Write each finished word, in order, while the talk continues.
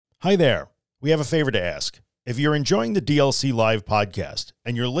Hi there. We have a favor to ask. If you're enjoying the DLC Live podcast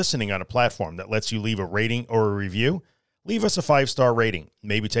and you're listening on a platform that lets you leave a rating or a review, leave us a 5-star rating.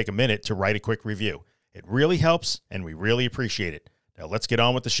 Maybe take a minute to write a quick review. It really helps, and we really appreciate it. Now let's get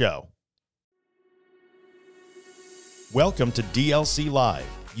on with the show. Welcome to DLC Live,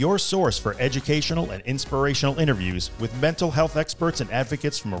 your source for educational and inspirational interviews with mental health experts and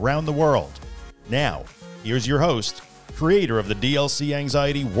advocates from around the world. Now, here's your host, creator of the DLC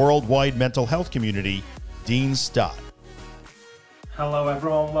Anxiety worldwide mental health community, Dean Stott. Hello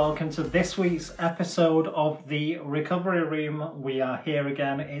everyone, welcome to this week's episode of the Recovery Room. We are here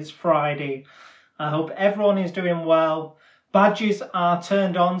again, it's Friday. I hope everyone is doing well. Badges are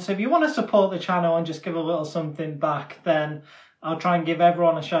turned on, so if you want to support the channel and just give a little something back, then I'll try and give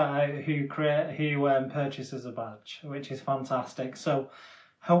everyone a shout out who purchases a badge, which is fantastic. So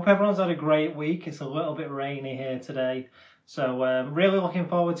hope everyone's had a great week. It's a little bit rainy here today. So really looking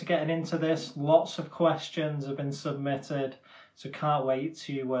forward to getting into this. Lots of questions have been submitted. So can't wait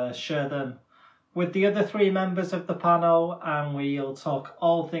to share them with the other three members of the panel. And we'll talk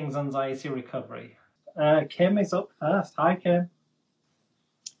all things anxiety recovery. Kim is up first. Hi, Kim.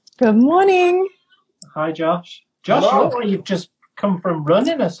 Good morning. Hi, Josh. Josh, you've just come from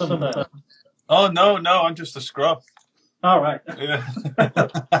running or something. Oh, no, I'm just a scrub. All right. Yeah.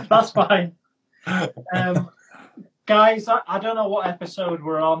 That's fine. Guys, I don't know what episode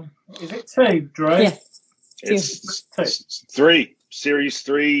we're on. Is it 2, Drew? Yes. It's 3. Series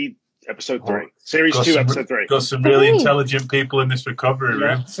 3, episode 3. Series 2, episode 3. Got some really intelligent people in this recovery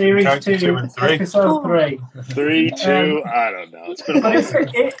room. Series 2 and 3. Episode 3. 3, 2, I don't know. It's been a while.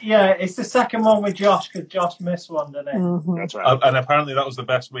 It's the second one with Josh, because Josh missed one, didn't he? Mm-hmm. That's right. And apparently that was the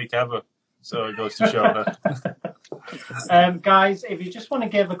best week ever. So it goes to show that. Guys, if you just want to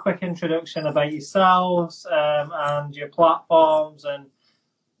give a quick introduction about yourselves and your platforms and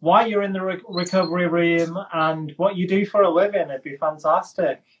why you're in the recovery room and what you do for a living, it'd be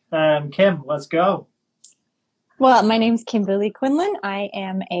fantastic. Kim, let's go. Well, my name's Kimberly Quinlan. I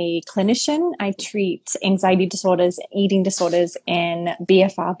am a clinician. I treat anxiety disorders, eating disorders in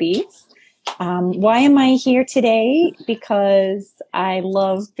BFRBs. Why am I here today? Because I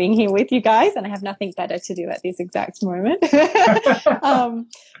love being here with you guys and I have nothing better to do at this exact moment.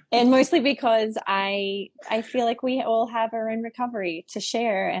 And mostly because I feel like we all have our own recovery to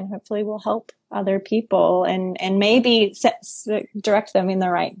share and hopefully we'll help other people and maybe direct them in the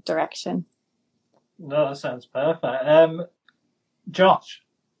right direction. No, that sounds perfect. Josh.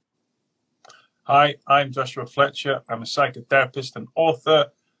 Hi, I'm Joshua Fletcher. I'm a psychotherapist and author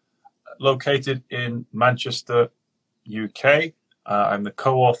located in Manchester, UK. I'm the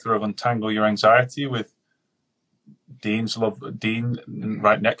co-author of Untangle Your Anxiety with Dean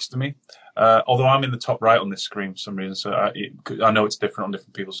right next to me. Although I'm in the top right on this screen for some reason, so I know it's different on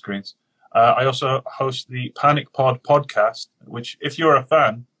different people's screens. I also host the Panic Pod podcast, which if you're a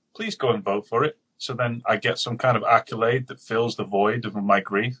fan, please go and vote for it. So then I get some kind of accolade that fills the void of my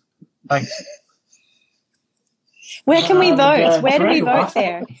grief. Thanks. Where can we vote? Where do we vote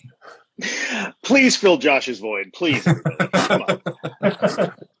there? Please fill Josh's void. Please, everybody. Come on.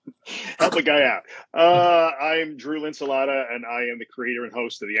 Help a guy out. I'm Drew Linsalata, and I am the creator and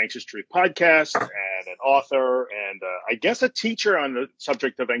host of the Anxious Truth podcast and an author and I guess a teacher on the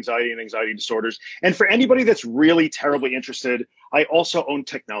subject of anxiety and anxiety disorders. And for anybody that's really terribly interested, I also own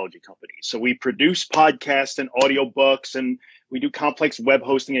technology companies. So we produce podcasts and audiobooks, and we do complex web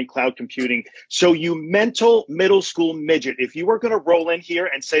hosting and cloud computing. So you mental middle school midget, if you are going to roll in here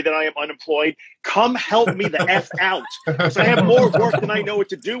and say that I am unemployed, come help me the F out. Because I have more work than I know what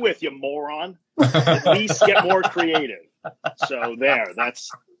to do with, you moron. At least get more creative. So there,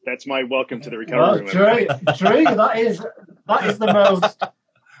 that's my welcome to the recovery room. Drew, that is the most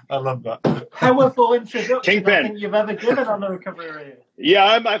I love that. powerful introduction Kingpin. I think you've ever given on the recovery room. Yeah,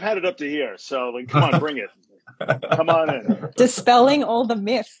 I've had it up to here. So come on, bring it. Come on in. Dispelling all the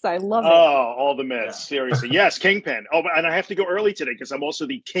myths. I love it. Oh, all the myths. Seriously. Yes, Kingpin. Oh, and I have to go early today because I'm also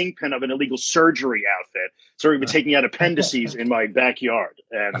the kingpin of an illegal surgery outfit. So we've been taking out appendices in my backyard.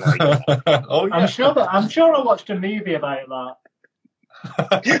 And Oh, yeah. I'm sure I watched a movie about that.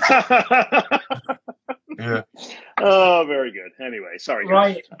 Yeah. Oh, very good. Anyway, sorry. that.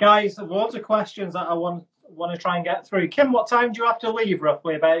 Right, guys, lots of questions that I want to try and get through. Kim, what time do you have to leave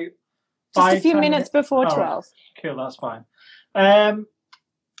roughly? About Just a few 10 minutes before All 12. Right. Cool, that's fine.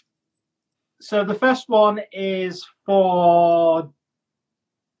 So the first one is for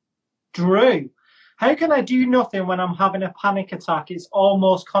Drew. How can I do nothing when I'm having a panic attack? It's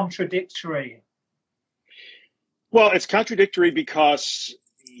almost contradictory. Well, it's contradictory because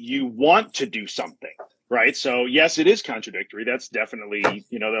you want to do something, right? So yes, it is contradictory. That's definitely,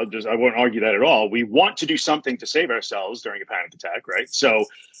 I won't argue that at all. We want to do something to save ourselves during a panic attack, right? So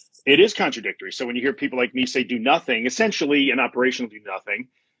it is contradictory. So when you hear people like me say do nothing, essentially an operational do nothing,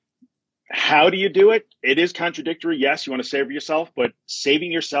 how do you do it? It is contradictory. Yes, you want to save yourself, but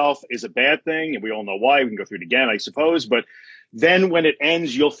saving yourself is a bad thing. And we all know why. We can go through it again, I suppose. But then when it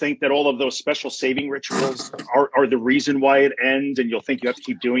ends, you'll think that all of those special saving rituals are the reason why it ends. And you'll think you have to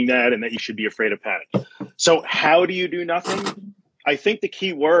keep doing that and that you should be afraid of panic. So how do you do nothing? I think the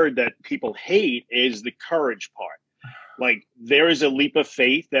key word that people hate is the courage part. Like, there is a leap of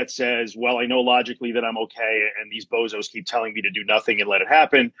faith that says, well, I know logically that I'm okay, and these bozos keep telling me to do nothing and let it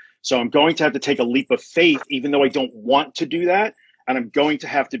happen. So I'm going to have to take a leap of faith, even though I don't want to do that. And I'm going to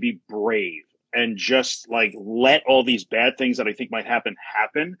have to be brave and just like let all these bad things that I think might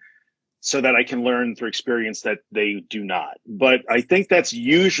happen so that I can learn through experience that they do not. But I think that's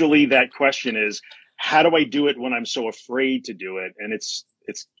usually that question is, how do I do it when I'm so afraid to do it? And it's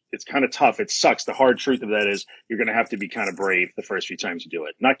kind of tough. It sucks. The hard truth of that is you're going to have to be kind of brave the first few times you do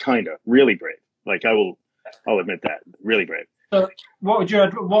it. Not kind of, really brave. Like I'll admit that, really brave. So what would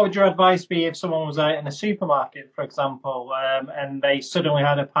your advice be if someone was out in a supermarket, for example, and they suddenly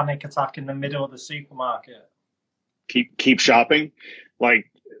had a panic attack in the middle of the supermarket? Keep shopping. Like,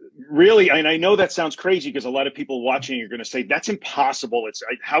 really, and I know that sounds crazy because a lot of people watching are going to say, that's impossible.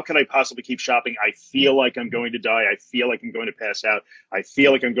 How can I possibly keep shopping? I feel like I'm going to die. I feel like I'm going to pass out. I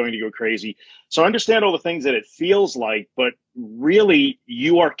feel like I'm going to go crazy. So I understand all the things that it feels like, but really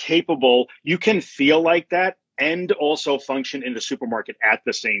you are capable. You can feel like that and also function in the supermarket at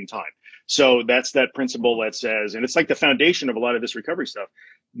the same time. So that's that principle that says, and it's like the foundation of a lot of this recovery stuff.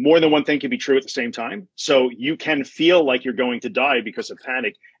 More than one thing can be true at the same time. So you can feel like you're going to die because of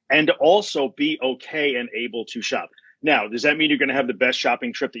panic and also be okay and able to shop. Now, does that mean you're going to have the best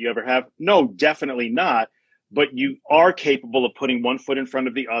shopping trip that you ever have? No, definitely not. But you are capable of putting one foot in front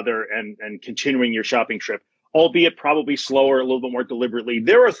of the other and continuing your shopping trip, albeit probably slower, a little bit more deliberately.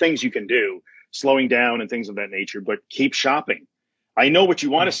 There are things you can do, slowing down and things of that nature, but keep shopping. I know what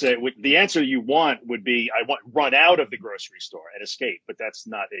you want to say. The answer you want would be, I want run out of the grocery store and escape, but that's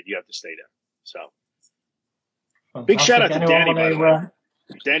not it. You have to stay there. So big shout out to Danny, by the way.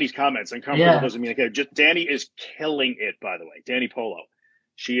 Danny's comments. Uncomfortable doesn't mean okay. Just Danny is killing it, by the way. Danny Polo.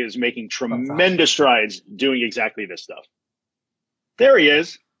 She is making tremendous strides doing exactly this stuff. There he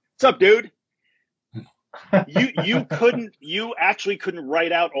is. What's up, dude? You actually couldn't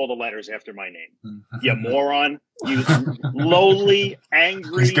write out all the letters after my name. You moron. You lowly,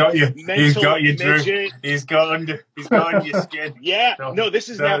 angry, he's got you, midget. Drew. He's got under your skin. Yeah. No, this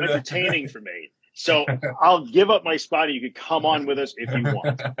is now entertaining for me. So I'll give up my spot and you can come on with us if you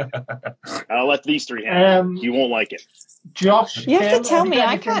want. I'll let these three handle it. You won't like it. Josh, you have to tell me.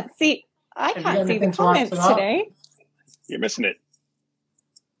 I can't see the comments today. You're missing it.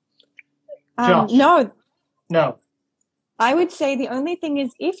 No. I would say the only thing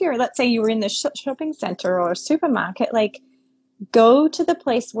is if let's say you were in the shopping center or supermarket, like go to the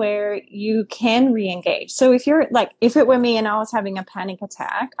place where you can re-engage. So if it were me and I was having a panic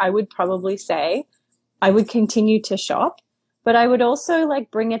attack, I would probably say I would continue to shop, but I would also like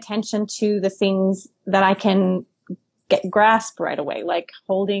bring attention to the things that I can grasp right away, like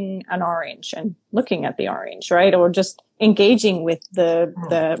holding an orange and looking at the orange, right? Or just engaging with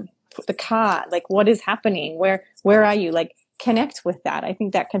the cart, like what is happening? Where are you? Like connect with that. I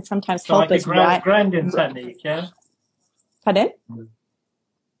think that can sometimes help like us. Like a grounding technique, yeah? Pardon?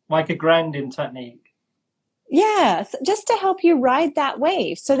 Like a grounding technique. Yeah, just to help you ride that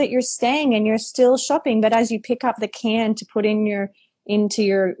wave so that you're staying and you're still shopping, but as you pick up the can to put into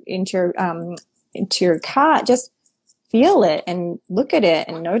your cart, just feel it and look at it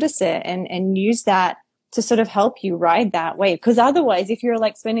and notice it and use that to sort of help you ride that wave. Because otherwise, if you're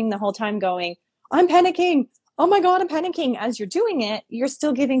like spending the whole time going, I'm panicking, oh my God, I'm panicking, as you're doing it, you're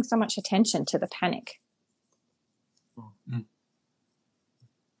still giving so much attention to the panic.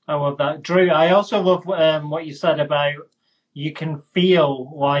 I love that. Drew, I also love what you said about you can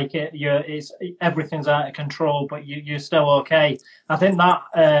feel like everything's out of control, but you're still okay. I think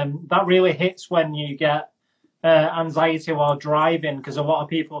that really hits when you get anxiety while driving, because a lot of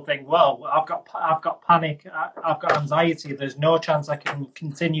people think, well, I've got panic, I've got anxiety, there's no chance I can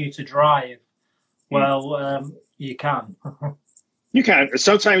continue to drive. Well, you can. You can.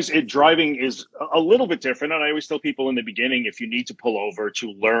 Sometimes driving is a little bit different, and I always tell people in the beginning, if you need to pull over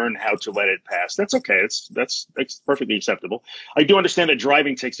to learn how to let it pass, that's okay. That's perfectly acceptable. I do understand that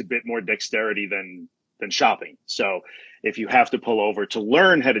driving takes a bit more dexterity than shopping. So if you have to pull over to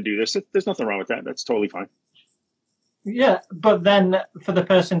learn how to do this, there's nothing wrong with that. That's totally fine. Yeah, but then for the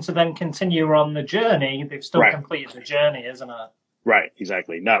person to then continue on the journey, they've still completed the journey, isn't it? Right,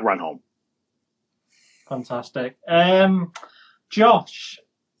 exactly. Not run home. Fantastic. Josh.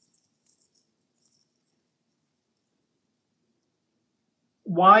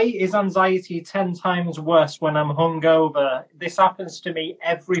 Why is anxiety 10 times worse when I'm hungover? This happens to me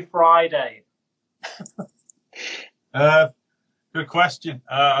every Friday. Good question.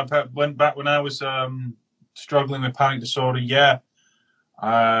 I went back when I was struggling with panic disorder. Yeah,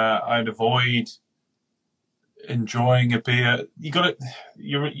 I'd avoid enjoying a beer.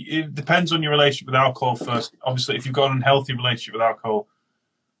 It depends on your relationship with alcohol first. Obviously, if you've got an unhealthy relationship with alcohol,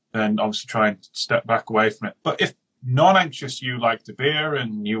 then obviously try and step back away from it. But if non-anxious, you like the beer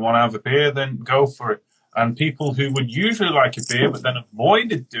and you want to have a beer, then go for it. And people who would usually like a beer but then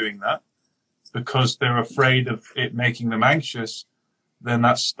avoided doing that because they're afraid of it making them anxious, then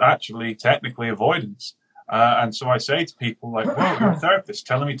that's actually technically avoidance. And so I say to people like, well, you're a therapist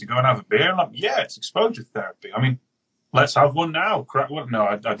telling me to go and have a beer. I'm like, yeah, it's exposure therapy. I mean, let's have one now. No,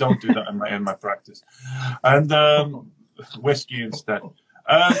 I don't do that in my practice. And whiskey instead.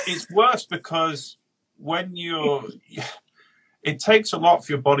 It's worse because when it takes a lot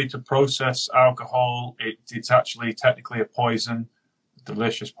for your body to process alcohol. It's actually technically a poison,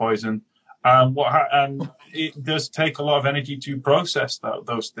 delicious poison. And it does take a lot of energy to process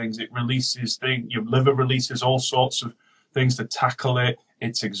those things. It releases things. Your liver releases all sorts of things to tackle it.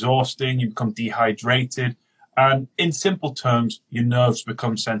 It's exhausting. You become dehydrated. And in simple terms, your nerves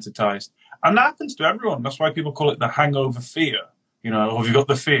become sensitized. And that happens to everyone. That's why people call it the hangover fear. Or have you got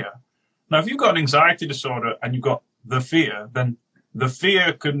the fear? Now, if you've got an anxiety disorder and you've got the fear, then the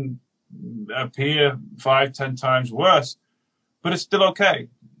fear can appear 5-10 times worse, but it's still okay.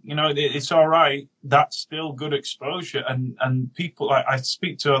 It's all right. That's still good exposure. And people, I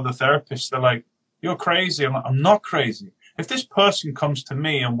speak to other therapists, they're like, you're crazy. I'm like, I'm not crazy. If this person comes to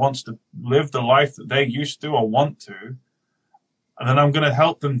me and wants to live the life that they used to or want to, then I'm going to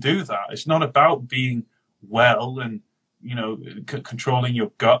help them do that. It's not about being well and, controlling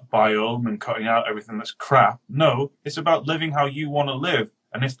your gut biome and cutting out everything that's crap. No, it's about living how you want to live.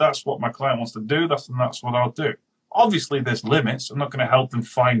 And if that's what my client wants to do, that's what I'll do. Obviously, there's limits. I'm not going to help them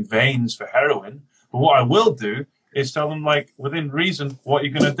find veins for heroin. But what I will do is tell them, within reason, what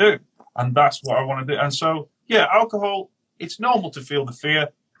you're going to do. And that's what I want to do. And so, yeah, alcohol, it's normal to feel the fear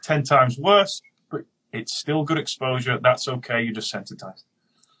 10 times worse, but it's still good exposure. That's okay. You're just sensitized.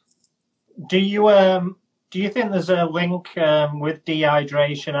 Do you think there's a link with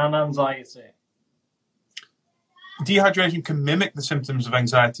dehydration and anxiety? Dehydration can mimic the symptoms of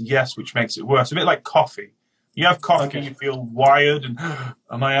anxiety, yes, which makes it worse. A bit like coffee. You have coffee, You feel wired and,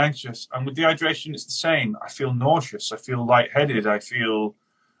 am I anxious? And with dehydration, it's the same. I feel nauseous. I feel lightheaded. I feel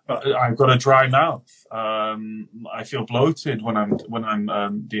I've got a dry mouth. I feel bloated when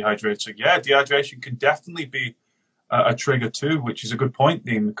I'm dehydrated. So yeah, dehydration can definitely be a trigger too, which is a good point,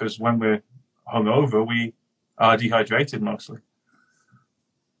 Dean, because when we're hungover, we are dehydrated mostly.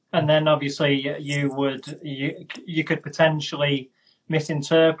 And then obviously you could potentially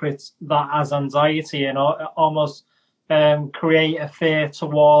misinterpret that as anxiety and almost create a fear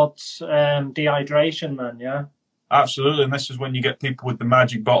towards dehydration then, yeah? Absolutely, and this is when you get people with the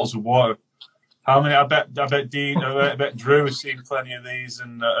magic bottles of water. How many? I bet Dean, I bet Drew has seen plenty of these,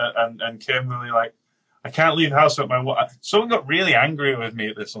 and Kimberly, I can't leave the house without my water. Someone got really angry with me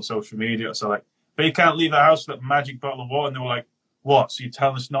at this on social media, so but you can't leave the house without a magic bottle of water, and they were like, what? So you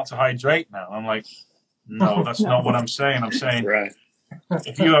tell us not to hydrate now? I'm like, no, that's not what I'm saying. I'm saying, right.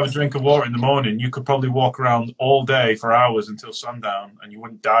 If you have a drink of water in the morning, you could probably walk around all day for hours until sundown, and you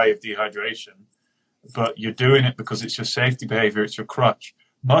wouldn't die of dehydration. But you're doing it because it's your safety behavior. It's your crutch.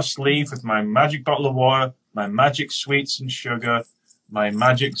 Must leave with my magic bottle of water, my magic sweets and sugar, my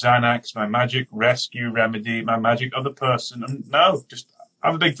magic Xanax, my magic rescue remedy, my magic other person. And no, just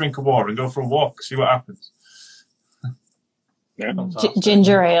have a big drink of water and go for a walk. See what happens. Yeah.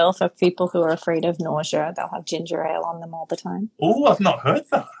 Ginger ale for people who are afraid of nausea. They'll have ginger ale on them all the time. Oh, I've not heard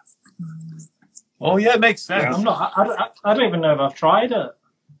that. Oh, yeah, it makes sense. Yeah, I don't even know if I've tried it.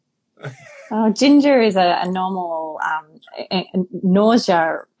 Ginger is a normal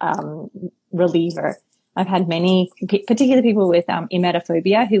nausea reliever. I've had many, particularly people with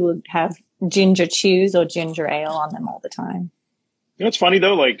emetophobia, who would have ginger chews or ginger ale on them all the time. You know what's funny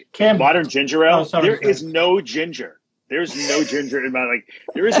though? Modern ginger ale, there is no ginger. There's no ginger in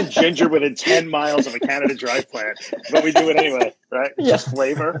there isn't ginger within 10 miles of a Canada Dry plant, but we do it anyway, right? Yeah. Just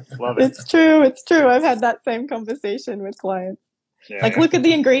flavor. Love it. It's true. I've had that same conversation with clients. Yeah, look at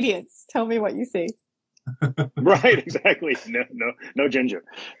the ingredients. Tell me what you see. Right, exactly. No ginger.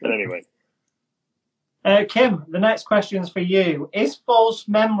 But anyway. Kim, the next question is for you. Is false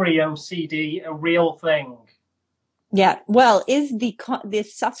memory OCD a real thing? Yeah. Well, is the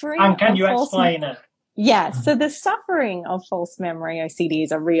suffering and can of you false explain it? Yeah. So the suffering of false memory OCD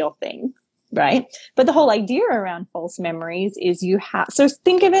is a real thing, right? But the whole idea around false memories is so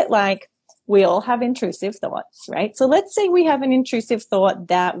think of it like we all have intrusive thoughts, right? So let's say we have an intrusive thought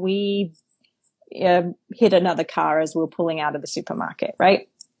that we hit another car as we're pulling out of the supermarket, right?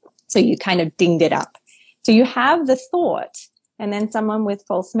 So you kind of dinged it up. So you have the thought, and then someone with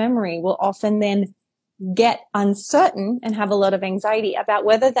false memory will often then get uncertain and have a lot of anxiety about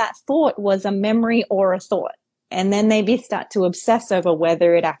whether that thought was a memory or a thought. And then they start to obsess over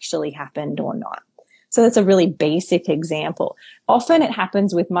whether it actually happened or not. So that's a really basic example. Often it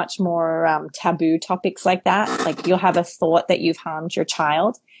happens with much more taboo topics like that. Like you'll have a thought that you've harmed your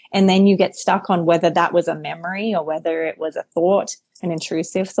child, and then you get stuck on whether that was a memory or whether it was a thought, an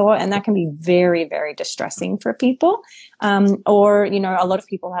intrusive thought. And that can be very, very distressing for people. Or, a lot of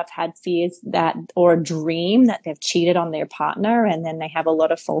people have had fears or a dream that they've cheated on their partner. And then they have a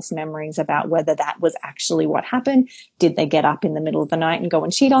lot of false memories about whether that was actually what happened. Did they get up in the middle of the night and go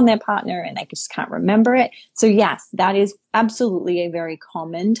and cheat on their partner and they just can't remember it? So yes, that is absolutely a very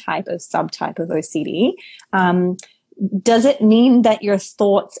common subtype of OCD. Does it mean that your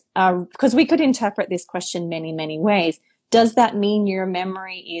thoughts are, because we could interpret this question many, many ways. Does that mean your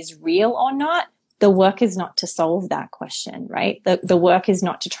memory is real or not? The work is not to solve that question, right? The work is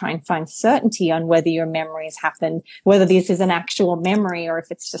not to try and find certainty on whether your memories happen, whether this is an actual memory or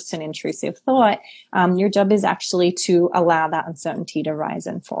if it's just an intrusive thought. Your job is actually to allow that uncertainty to rise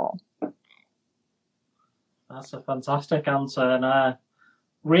and fall. That's a fantastic answer. And I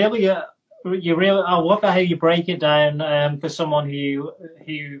love how you break it down for someone who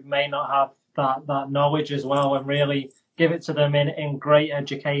may not have that knowledge as well, and really give it to them in great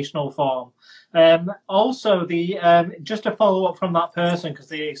educational form. Also, just to follow up from that person, because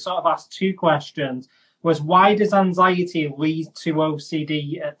they sort of asked two questions, was why does anxiety lead to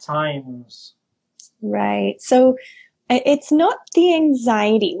OCD at times? Right. So it's not the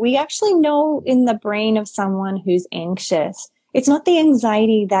anxiety. We actually know in the brain of someone who's anxious, it's not the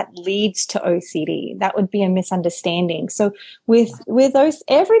anxiety that leads to OCD. That would be a misunderstanding. So with those,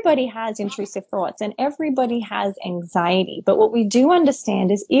 everybody has intrusive thoughts and everybody has anxiety. But what we do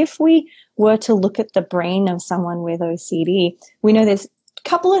understand is if we were to look at the brain of someone with OCD, we know there's a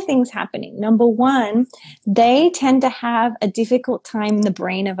couple of things happening. Number one, they tend to have a difficult time in the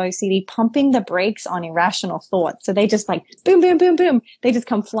brain of OCD pumping the brakes on irrational thoughts. So they just like boom, boom, boom, boom. They just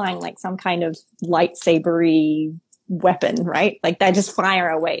come flying like some kind of lightsabery weapon, right? Like they just fire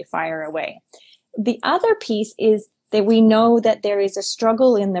away. The other piece is that we know that there is a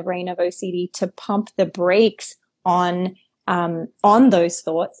struggle in the brain of OCD to pump the brakes on those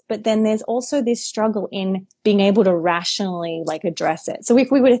thoughts. But then there's also this struggle in being able to rationally address it. So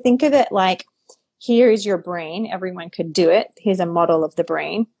if we were to think of it like, here is your brain, everyone could do it. Here's a model of the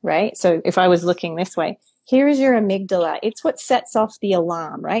brain, right? So if I was looking this way, here is your amygdala. It's what sets off the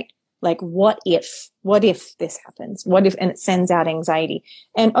alarm, right? Like, what if this happens? What if, and it sends out anxiety.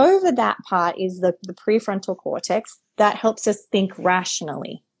 And over that part is the prefrontal cortex that helps us think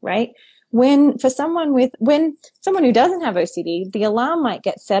rationally, right? When someone who doesn't have OCD, the alarm might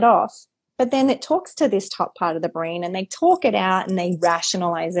get set off, but then it talks to this top part of the brain and they talk it out and they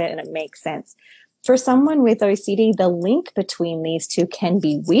rationalize it and it makes sense. For someone with OCD, the link between these two can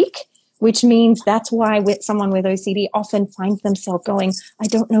be weak, which means that's why someone with OCD often finds themselves going, I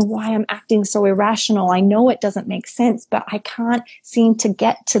don't know why I'm acting so irrational. I know it doesn't make sense, but I can't seem to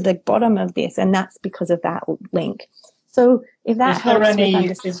get to the bottom of this. And that's because of that link. So if that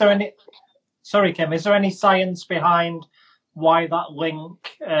Sorry, Kim, is there any science behind why that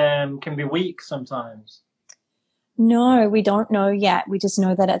link can be weak sometimes? No, we don't know yet. We just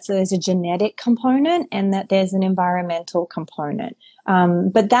know that there's a genetic component and that there's an environmental component.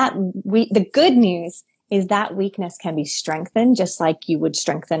 But the good news is that weakness can be strengthened just like you would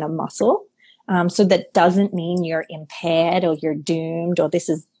strengthen a muscle. So that doesn't mean you're impaired or you're doomed or this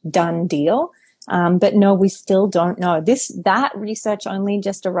is done deal. But no, we still don't know. That research only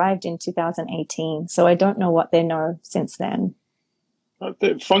just arrived in 2018. So I don't know what they know since then.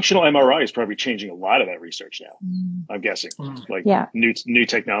 The functional MRI is probably changing a lot of that research now. I'm guessing, new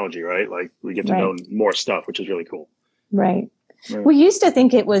technology, right? Like we get to know more stuff, which is really cool. Right. We used to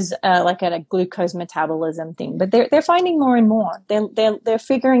think it was like a glucose metabolism thing, but they're finding more and more. They're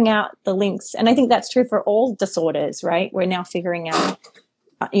figuring out the links, and I think that's true for all disorders, right? We're now figuring out,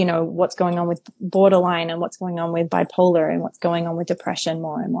 what's going on with borderline and what's going on with bipolar and what's going on with depression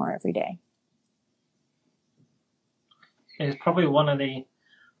more and more every day. It's probably one of the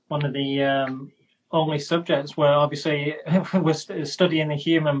only subjects where obviously we're studying the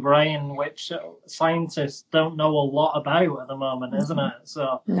human brain, which scientists don't know a lot about at the moment, isn't it?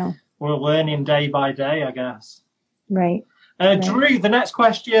 So No. we're learning day by day, I guess. Right. Drew, the next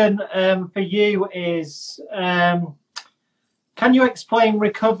question for you is, can you explain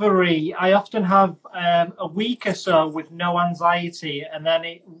recovery? I often have a week or so with no anxiety, and then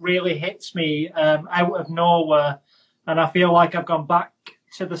it really hits me out of nowhere, and I feel like I've gone back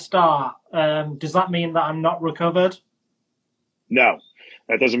to the start. Does that mean that I'm not recovered? No,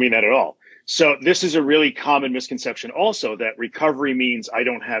 that doesn't mean that at all. So this is a really common misconception also, that recovery means I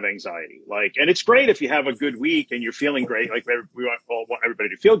don't have anxiety. And it's great if you have a good week and you're feeling great. Like we want everybody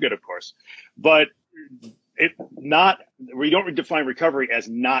to feel good, of course, but we don't define recovery as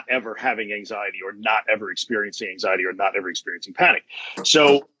not ever having anxiety or not ever experiencing anxiety or not ever experiencing panic.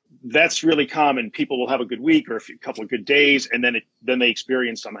 So that's really common. People will have a good week or a couple of good days, and then they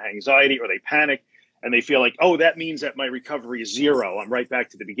experience some anxiety or they panic. And they feel like, oh, that means that my recovery is zero. I'm right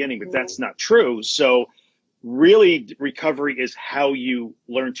back to the beginning, but that's not true. So really, recovery is how you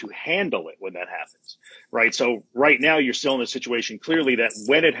learn to handle it when that happens, right? So right now, you're still in a situation clearly that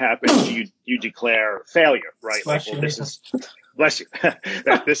when it happens, you declare failure, right? Bless you. Bless you.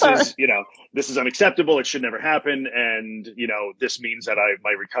 That this is, this is unacceptable. It should never happen. And, this means that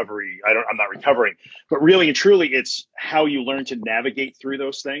I'm not recovering. But really and truly, it's how you learn to navigate through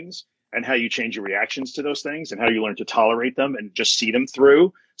those things, and how you change your reactions to those things, and how you learn to tolerate them and just see them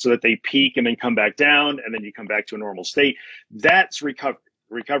through so that they peak and then come back down and then you come back to a normal state. That's recovery.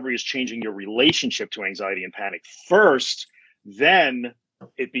 Recovery is changing your relationship to anxiety and panic first, then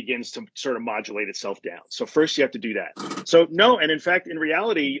it begins to sort of modulate itself down. So first you have to do that. So no, and in fact, in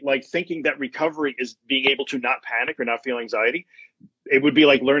reality, thinking that recovery is being able to not panic or not feel anxiety, it would be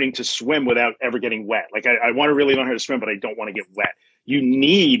like learning to swim without ever getting wet. I want to really learn how to swim, but I don't want to get wet. You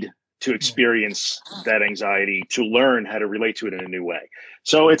need to experience that anxiety to learn how to relate to it in a new way.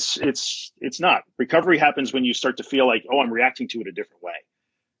 So it's not. Recovery happens when you start to feel like, oh, I'm reacting to it a different way.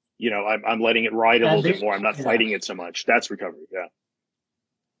 I'm letting it ride a little bit more. I'm not fighting it so much. That's recovery. Yeah.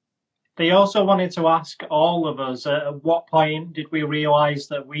 They also wanted to ask all of us, at what point did we realize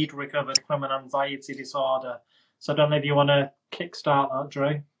that we'd recovered from an anxiety disorder? So I don't know if you want to kickstart that,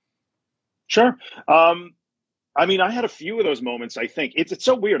 Drew. Sure. I had a few of those moments. I think it's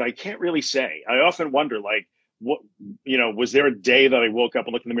so weird. I can't really say. I often wonder, was there a day that I woke up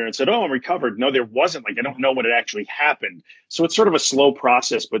and looked in the mirror and said, oh, I'm recovered? No, there wasn't. I don't know when it actually happened. So it's sort of a slow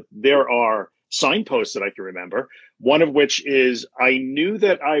process, but there are signposts that I can remember. One of which is I knew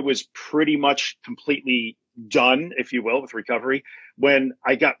that I was pretty much completely done, if you will, with recovery when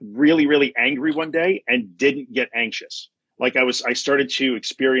I got really, really angry one day and didn't get anxious. I started to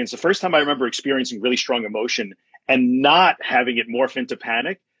experience, the first time I remember experiencing really strong emotion and not having it morph into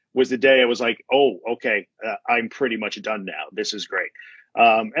panic was the day I was like, oh, okay, I'm pretty much done now. This is great.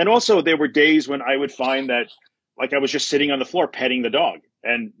 And also there were days when I would find that I was just sitting on the floor petting the dog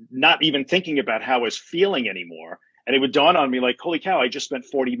and not even thinking about how I was feeling anymore. And it would dawn on me holy cow, I just spent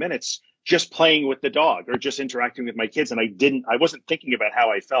 40 minutes just playing with the dog or just interacting with my kids. And I wasn't thinking about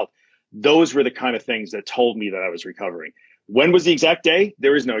how I felt. Those were the kind of things that told me that I was recovering. When was the exact day?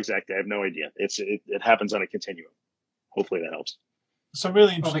 There is no exact day. I have no idea. It happens on a continuum. Hopefully that helps. It's a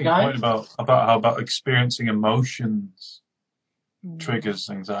really interesting point about experiencing emotions triggers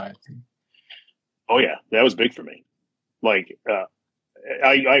anxiety. Oh yeah, that was big for me.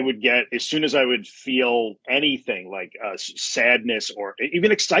 I would get, as soon as I would feel anything sadness or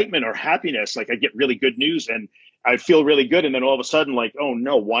even excitement or happiness, I'd get really good news and I'd feel really good. And then all of a sudden, oh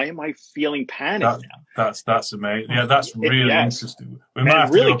no, why am I feeling panic now? That's amazing. Yeah, that's really interesting. We might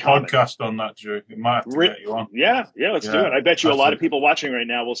have to do a podcast on that, Drew. We might have to get you on. Yeah, let's do it. I bet you a lot of people watching right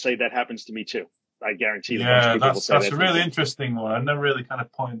now will say that happens to me too. I guarantee you. Yeah, that's a really interesting one. I never really kind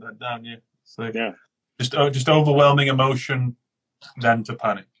of pointed that down. Yeah. So just overwhelming emotion, then to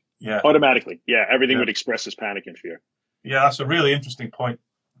panic. Yeah. Automatically. Yeah. Everything would express as panic and fear. Yeah, that's a really interesting point.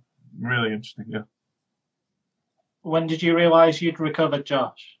 Really interesting. Yeah. When did you realize you'd recovered,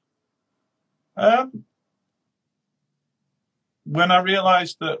 Josh? When I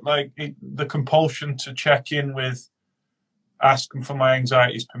realized that the compulsion to check in with asking for my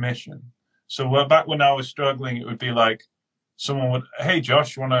anxiety's permission. So back when I was struggling, it would be someone would, hey,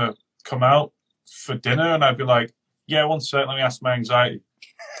 Josh, you want to come out for dinner? And I'd be like, yeah, one sec, let me ask my anxiety.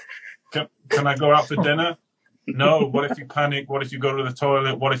 Can I go out for dinner? No. What if you panic? What if you go to the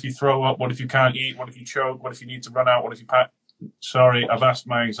toilet? What if you throw up? What if you can't eat? What if you choke? What if you need to run out? What if you Sorry, I've asked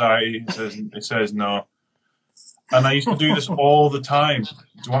my anxiety. It says no. And I used to do this all the time. Do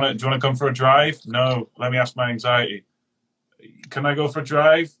you want to come for a drive? No. Let me ask my anxiety. can I go for a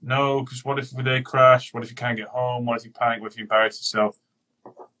drive? No, because what if they crash? What if you can't get home? What if you panic? What if you embarrass yourself?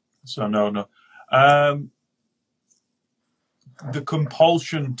 So no. The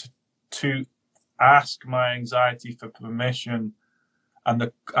compulsion to ask my anxiety for permission, and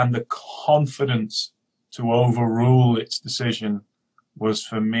the confidence to overrule its decision was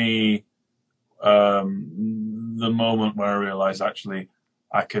for me the moment where I realized actually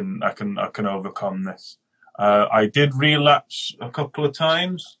I can overcome this. I did relapse a couple of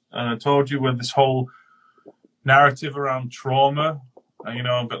times, and I told you with this whole narrative around trauma.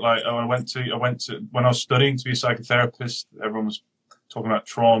 A bit like I went to when I was studying to be a psychotherapist, everyone was talking about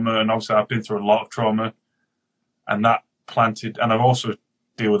trauma, and obviously I've been through a lot of trauma, and that planted. And I also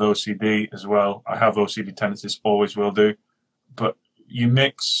deal with OCD as well. I have OCD tendencies, always will do. But you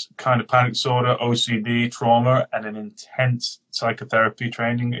mix kind of panic disorder, OCD, trauma, and an intense psychotherapy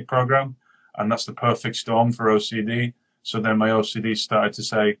training program, and that's the perfect storm for OCD. So then my OCD started to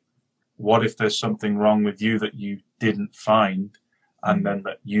say, what if there's something wrong with you that you didn't find? And then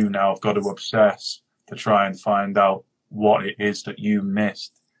that you now have got to obsess to try and find out what it is that you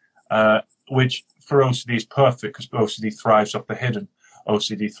missed, which for OCD is perfect because OCD thrives off the hidden.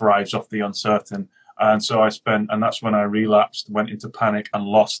 OCD thrives off the uncertain. And so and that's when I relapsed, went into panic and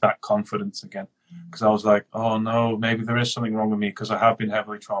lost that confidence again. Because I was like, oh no, maybe there is something wrong with me because I have been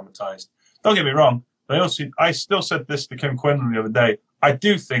heavily traumatized. Don't get me wrong. I still said this to Kim Quinlan the other day. I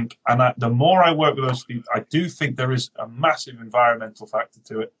do think, and the more I work with OCD, I do think there is a massive environmental factor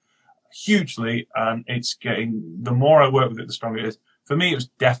to it, hugely, and the more I work with it, the stronger it is. For me,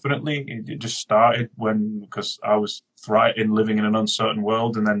 it just started because I was living in an uncertain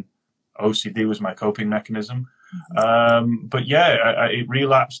world, and then OCD was my coping mechanism. But yeah, it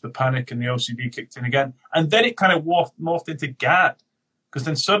relapsed, the panic and the OCD kicked in again, and then it kind of morphed into GAD, because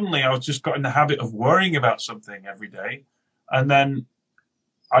then suddenly I was just got in the habit of worrying about something every day, and then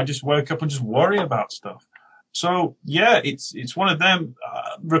I just wake up and just worry about stuff. So yeah, it's one of them.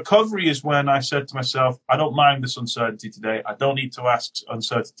 Recovery is when I said to myself, I don't mind this uncertainty today. I don't need to ask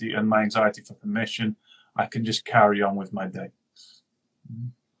uncertainty and my anxiety for permission. I can just carry on with my day.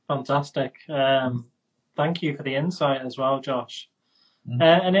 Fantastic. Thank you for the insight as well, Josh.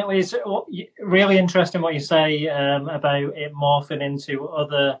 And it was really interesting what you say about it morphing into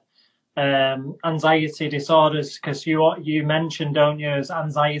other anxiety disorders, because you mentioned, don't you, as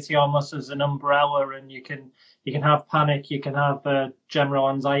anxiety almost as an umbrella, and you can have panic, you can have a general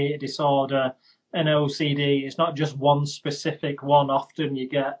anxiety disorder, and OCD. It's not just one specific one. Often you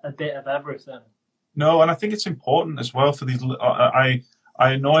get a bit of everything. No, and I think it's important as well for these.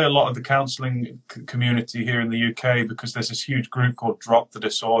 I annoy a lot of the counselling community here in the UK because there's this huge group called Drop the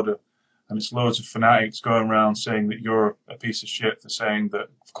Disorder, and it's loads of fanatics going around saying that you're a piece of shit for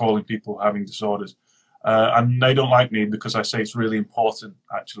calling people having disorders. And they don't like me because I say it's really important,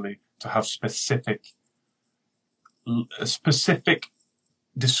 actually, to have specific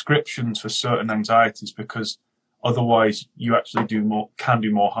descriptions for certain anxieties, because otherwise you actually can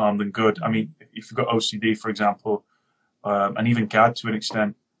do more harm than good. I mean, if you've got OCD, for example, and even GAD to an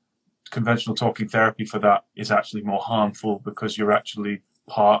extent, conventional talking therapy for that is actually more harmful because you're actually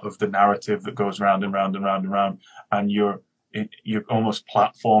part of the narrative that goes round and round and round and round, and you're almost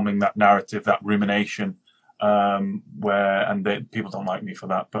platforming that narrative, that rumination, people don't like me for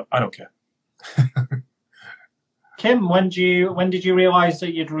that, but I don't care. Kim, when did you realize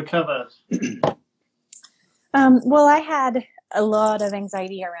that you'd recovered? Well, I had a lot of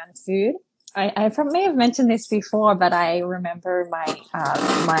anxiety around food. I may have mentioned this before, but I remember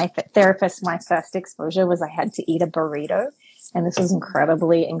my therapist, my first exposure was I had to eat a burrito. And this was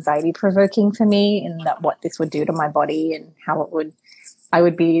incredibly anxiety provoking for me, in that what this would do to my body and how I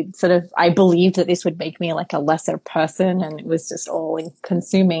would be I believed that this would make me like a lesser person, and it was just all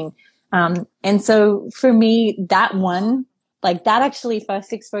consuming. And so for me, that actually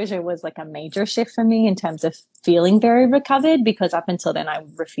first exposure was like a major shift for me in terms of feeling very recovered, because up until then I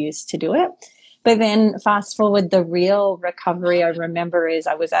refused to do it. But then fast forward, the real recovery I remember is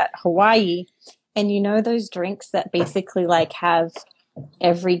I was at Hawaii, and you know those drinks that basically like have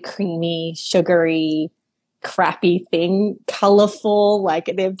every creamy, sugary, crappy thing, colorful,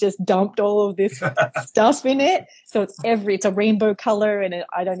 like they've just dumped all of this stuff in it. So it's a rainbow color, and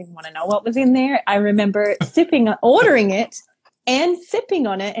I don't even want to know what was in there. I remember ordering it and sipping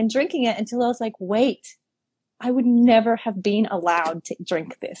on it and drinking it until I was like, wait, I would never have been allowed to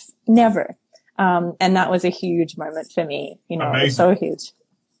drink this. Never. And that was a huge moment for me. It was so huge.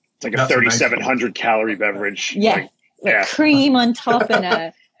 It's like a 3,700 calorie beverage. Yes. Like cream on top and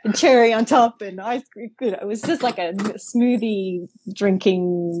a cherry on top and ice cream. It was just like a smoothie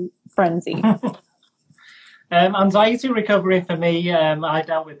drinking frenzy. Anxiety recovery for me, I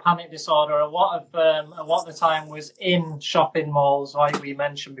dealt with panic disorder. A lot of the time was in shopping malls, like we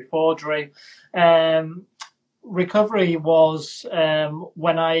mentioned before, Drew. Recovery was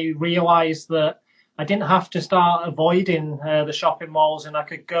when I realised that I didn't have to start avoiding the shopping malls, and I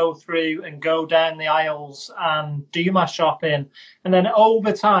could go through and go down the aisles and do my shopping. And then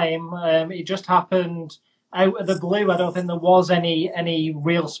over time, it just happened out of the blue. I don't think there was any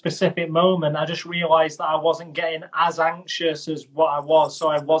real specific moment. I just realised that I wasn't getting as anxious as what I was, so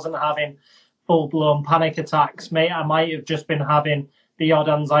I wasn't having full-blown panic attacks. I might have just been having the odd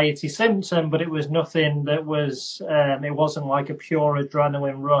anxiety symptom, but it was nothing that was, it wasn't like a pure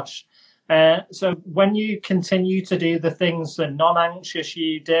adrenaline rush. So when you continue to do the things that non-anxious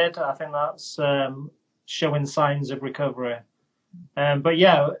you did, I think that's showing signs of recovery. But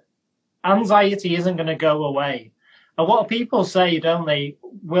yeah, anxiety isn't going to go away. And what people say, don't they?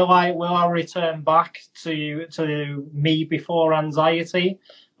 Will I return back to me before anxiety?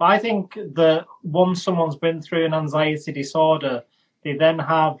 But I think that once someone's been through an anxiety disorder, they then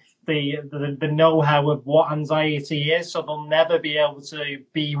have the know-how of what anxiety is, so they'll never be able to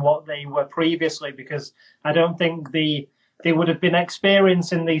be what they were previously, because I don't think they would have been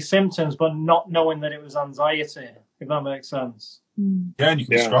experiencing these symptoms but not knowing that it was anxiety, if that makes sense. Yeah, and you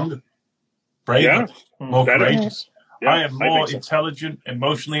can be stronger, braver, more courageous. Yeah, I am more intelligent,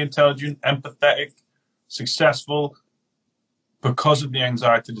 emotionally intelligent, empathetic, successful because of the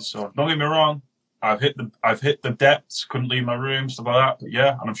anxiety disorder. Don't get me wrong. I've hit the depths, couldn't leave my room, stuff like that. But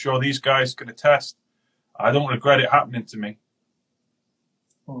yeah, and I'm sure these guys can attest. I don't regret it happening to me.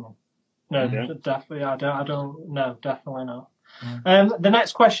 No, definitely. I don't. No, definitely not. The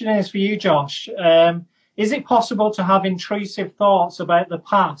next question is for you, Josh. Is it possible to have intrusive thoughts about the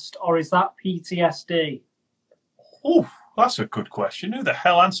past, or is that PTSD? Oh, that's a good question. Who the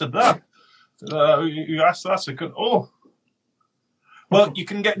hell answered that? You asked. That's a good. Oh. Well, you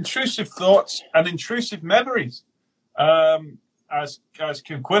can get intrusive thoughts and intrusive memories, as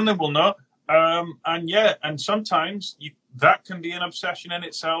Kim Quinlan will know. And sometimes that can be an obsession in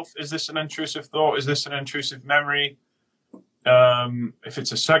itself. Is this an intrusive thought? Is this an intrusive memory? If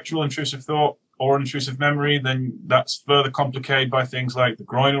it's a sexual intrusive thought or intrusive memory, then that's further complicated by things like the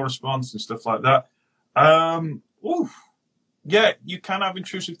groinal response and stuff like that. Yeah, you can have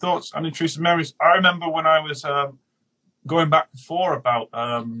intrusive thoughts and intrusive memories. I remember when I was going back before about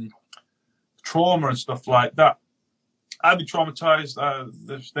trauma and stuff like that. I've been traumatized.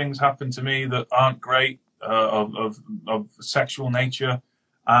 There's things happen to me that aren't great of sexual nature,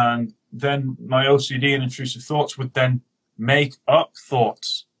 and then my OCD and intrusive thoughts would then make up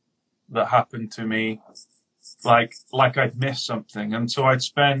thoughts that happened to me, like I'd missed something, and so I'd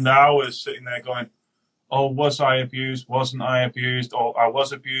spend hours sitting there going, "Oh, was I abused? Wasn't I abused? Or I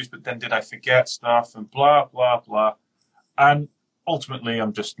was abused, but then did I forget stuff?" And blah blah blah. And ultimately,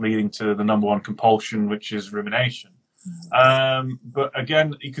 I'm just leading to the number one compulsion, which is rumination. But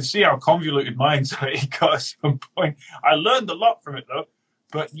again, you can see how convoluted my anxiety got at some point. I learned a lot from it, though.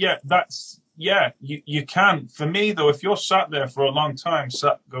 But yeah, you can. For me, though, if you're sat there for a long time,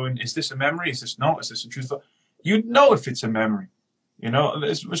 going, is this a memory? Is this not? Is this a truth? You'd know if it's a memory. You know,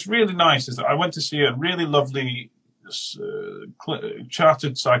 what's really nice is that I went to see a really lovely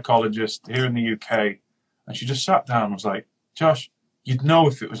chartered psychologist here in the UK. And she just sat down and was like, Josh, you'd know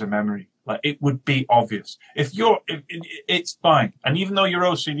if it was a memory. Like, it would be obvious. It's fine. And even though your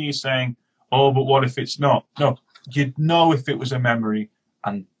OCD is saying, oh, but what if it's not? No, you'd know if it was a memory.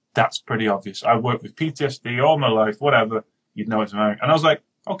 And that's pretty obvious. I worked with PTSD all my life, whatever. You'd know it's a memory. And I was like,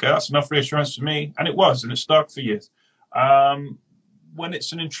 okay, that's enough reassurance for me. And it was, and it stuck for years. When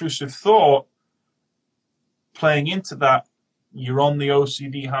it's an intrusive thought, playing into that, you're on the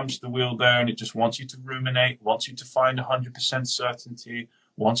OCD hamster wheel there, and it just wants you to ruminate, wants you to find 100% certainty,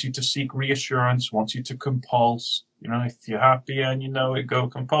 wants you to seek reassurance, wants you to compulse. You know, if you're happy and you know it, go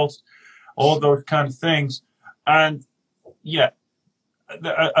compulse. All those kind of things. And yeah,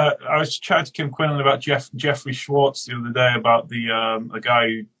 I was chatting to Kim Quinlan about Jeffrey Schwartz the other day about the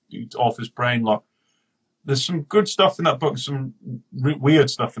guy who authors Brain Lock. There's some good stuff in that book, some weird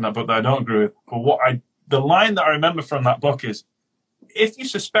stuff in that book that I don't agree with. But the line that I remember from that book is, if you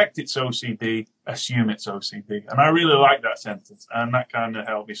suspect it's OCD, assume it's OCD. And I really like that sentence, and that kind of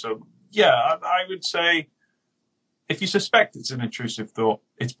helped me. So, yeah, I would say if you suspect it's an intrusive thought,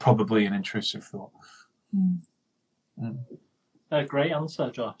 it's probably an intrusive thought. Great answer,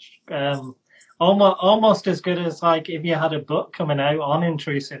 Josh. almost as good as like if you had a book coming out on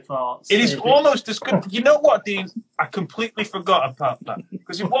intrusive thoughts. It is almost as good. You know what, Dean? I completely forgot about that.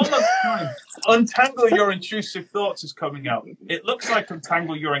 Because in 1 month's time, Untangle Your Intrusive Thoughts is coming out. It looks like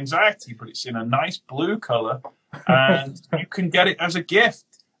Untangle Your Anxiety, but it's in a nice blue color, and you can get it as a gift.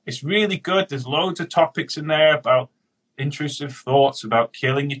 It's really good. There's loads of topics in there about intrusive thoughts, about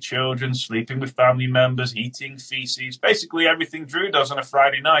killing your children, sleeping with family members, eating feces, basically everything Drew does on a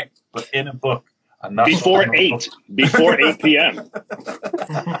Friday night, but in a book. And that's before 8 p.m.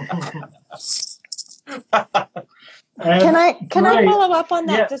 Can I follow up on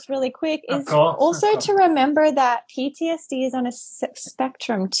that just really quick? Is also to remember that PTSD is on a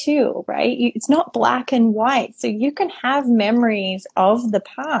spectrum too, right? It's not black and white. So you can have memories of the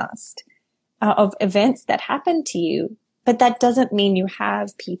past, of events that happened to you, but that doesn't mean you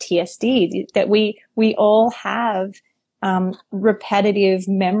have PTSD. That we all have repetitive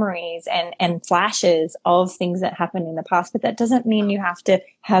memories and flashes of things that happened in the past, but that doesn't mean you have to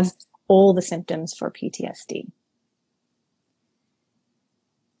have all the symptoms for PTSD.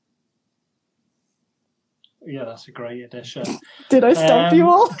 Yeah, that's a great addition. Did I stump you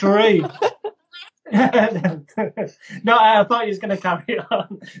all? Drew. No, I thought he was going to carry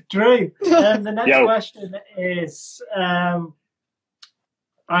on. Drew, the next question is, I'm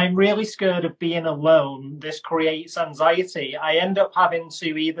really scared of being alone. This creates anxiety. I end up having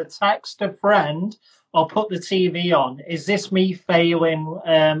to either text a friend or put the TV on. Is this me failing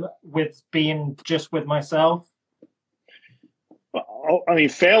with being just with myself? Well, I mean,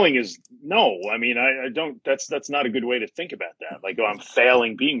 failing is no. I mean, I don't. That's not a good way to think about that. Like, oh, I'm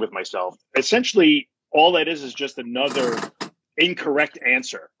failing being with myself. Essentially, all that is just another incorrect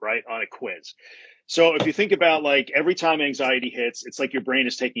answer, right, on a quiz. So if you think about like every time anxiety hits, it's like your brain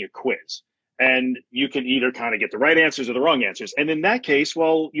is taking a quiz, and you can either kind of get the right answers or the wrong answers. And in that case,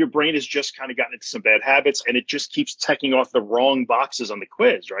 well, your brain has just kind of gotten into some bad habits, and it just keeps checking off the wrong boxes on the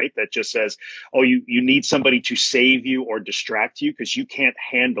quiz, right? That just says, oh, you need somebody to save you or distract you because you can't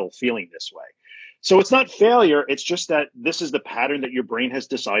handle feeling this way. So it's not failure. It's just that this is the pattern that your brain has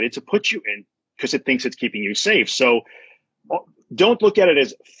decided to put you in because it thinks it's keeping you safe. So don't look at it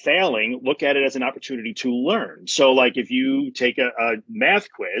as failing. Look at it as an opportunity to learn. So like if you take a math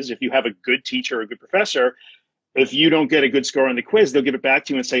quiz, if you have a good teacher or a good professor, if you don't get a good score on the quiz, they'll give it back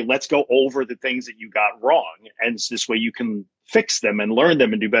to you and say, let's go over the things that you got wrong. And this way you can fix them and learn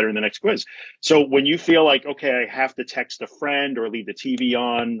them and do better in the next quiz. So when you feel like, okay, I have to text a friend or leave the TV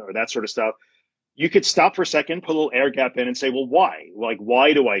on or that sort of stuff, you could stop for a second, put a little air gap in and say, well, why? Like,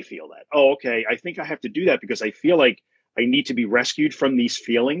 why do I feel that? Oh, okay. I think I have to do that because I feel like I need to be rescued from these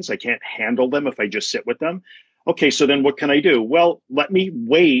feelings. I can't handle them if I just sit with them. Okay, so then what can I do? Well, let me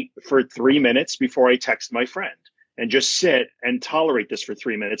wait for 3 minutes before I text my friend and just sit and tolerate this for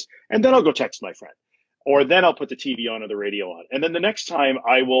 3 minutes. And then I'll go text my friend. Or then I'll put the TV on or the radio on. And then the next time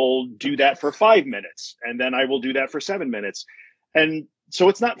I will do that for 5 minutes. And then I will do that for 7 minutes. And so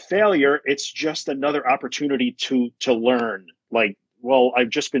it's not failure. It's just another opportunity to learn. Like, well,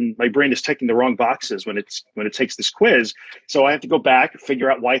 my brain is ticking the wrong boxes when it takes this quiz. So I have to go back,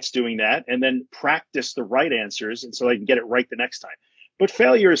 figure out why it's doing that, and then practice the right answers. And so I can get it right the next time. But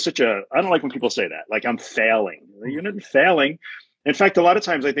failure is I don't like when people say that, like I'm failing. You're not failing. In fact, a lot of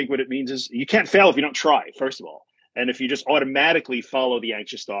times I think what it means is you can't fail if you don't try, first of all. And if you just automatically follow the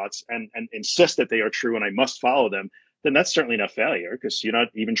anxious thoughts and insist that they are true and I must follow them, then that's certainly not failure because you're not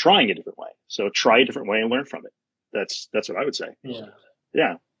even trying a different way. So try a different way and learn from it. That's what I would say.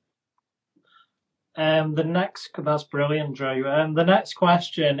 Yeah. That's brilliant, Drew. The next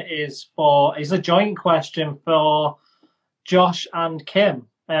question is a joint question for Josh and Kim.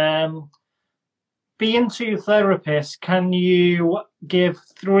 Being two therapists, can you give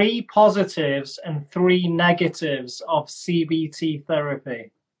 3 positives and 3 negatives of CBT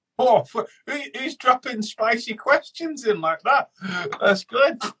therapy? Oh, who's dropping spicy questions in like that? That's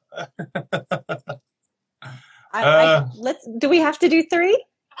good. Do we have to do 3?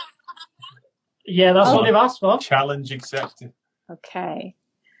 Yeah, that's what they've asked for. Challenge accepted. Okay.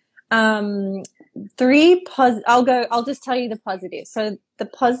 3 I'll just tell you the positives. So the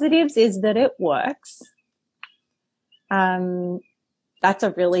positives is that it works. That's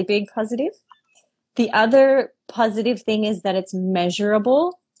a really big positive. The other positive thing is that it's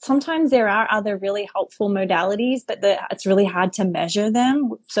measurable. Sometimes there are other really helpful modalities, but it's really hard to measure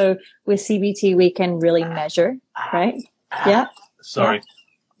them. So with CBT, we can really measure, right? Yeah. Sorry.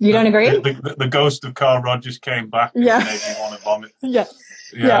 Yeah. You don't agree? The ghost of Carl Rogers came back and made me want to vomit. Yeah.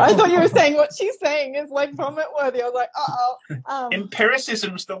 Yeah, I thought you were saying what she's saying is like vomit worthy. I was like,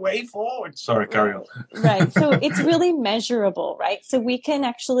 empiricism's the way forward. Sorry, carry on. Right. So it's really measurable, right? So we can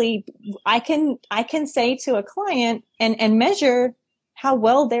actually, I can say to a client and measure how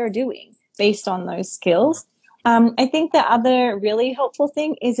well they're doing based on those skills. I think the other really helpful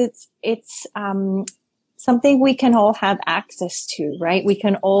thing is it's something we can all have access to, right? We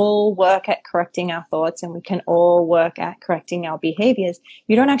can all work at correcting our thoughts and we can all work at correcting our behaviors.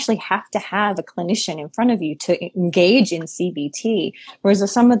 You don't actually have to have a clinician in front of you to engage in CBT. Whereas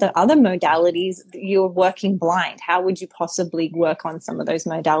with some of the other modalities, you're working blind. How would you possibly work on some of those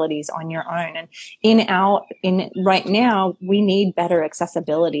modalities on your own? And in right now, we need better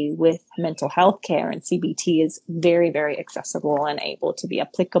accessibility with mental health care, and CBT is very, very accessible and able to be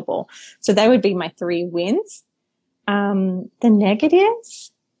applicable. So that would be my 3 wins. The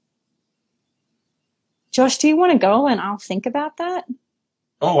negatives, Josh, do you want to go and I'll think about that?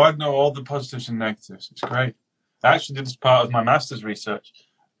 Oh, I know all the positives and negatives. It's great. I actually did this part of my master's research.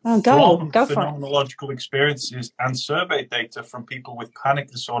 Oh, go for it. Phenomenological experiences and survey data from people with panic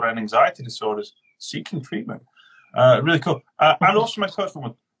disorder and anxiety disorders seeking treatment. Really cool. And also my personal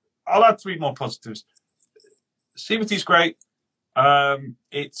one. I'll add 3 more positives. CBT is great.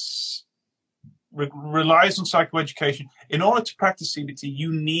 It's relies on psychoeducation. In order to practice CBT,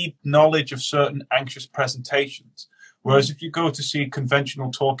 you need knowledge of certain anxious presentations. Whereas if you go to see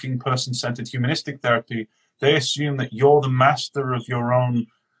conventional talking, person-centered humanistic therapy, they assume that you're the master of your own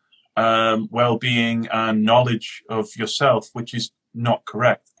well-being and knowledge of yourself, which is not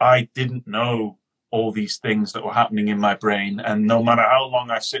correct. I didn't know all these things that were happening in my brain, and no matter how long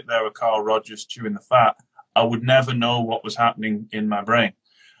I sit there with Carl Rogers chewing the fat, I would never know what was happening in my brain.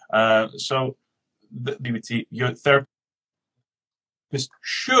 So your therapist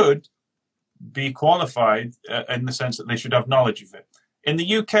should be qualified in the sense that they should have knowledge of it. In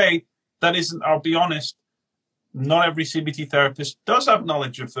the UK, that isn't, I'll be honest, not every CBT therapist does have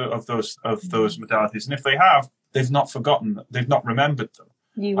knowledge of those modalities. And if they have, they've not forgotten them. They've not remembered them.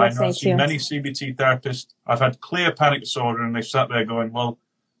 I've seen many CBT therapists. I've had clear panic disorder and they've sat there going, well,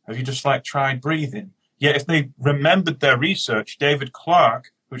 have you just tried breathing? Yet if they remembered their research, David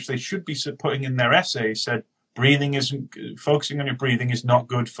Clark, which they should be putting in their essay, said focusing on your breathing is not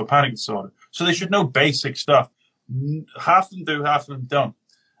good for panic disorder. So they should know basic stuff. Half of them do, half of them don't.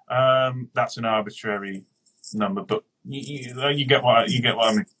 That's an arbitrary number, but you get what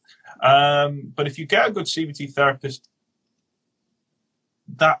I mean. But if you get a good CBT therapist,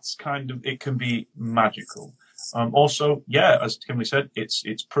 that's it can be magical. Also, yeah, as Kimberly said,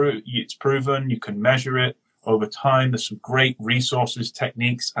 it's proven. You can measure it over time. There's some great resources,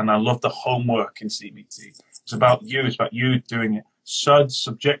 techniques, and I love the homework in CBT. It's about you doing it. SUDS,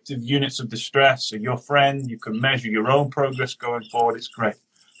 subjective units of distress, so your friend, you can measure your own progress going forward. It's great.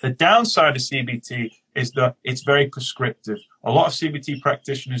 The downside of CBT is that it's very prescriptive. A lot of CBT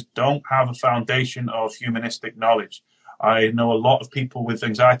practitioners don't have a foundation of humanistic knowledge. I know a lot of people with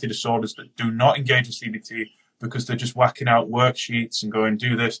anxiety disorders that do not engage with CBT because they're just whacking out worksheets and going,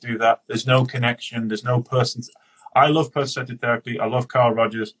 do this, do that. There's no connection. There's no person. I love person-centered therapy. I love Carl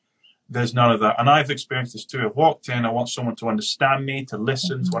Rogers. There's none of that. And I've experienced this too. I've walked in. I want someone to understand me, to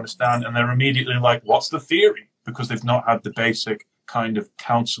listen, to understand. And they're immediately like, what's the theory? Because they've not had the basic kind of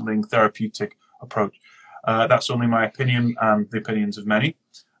counseling therapeutic approach. That's only my opinion and the opinions of many.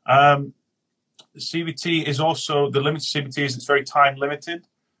 CBT is also, the limit to CBT is it's very time limited.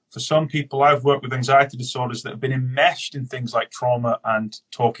 For some people, I've worked with anxiety disorders that have been enmeshed in things like trauma and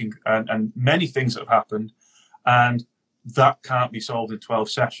talking and many things that have happened. And that can't be solved in 12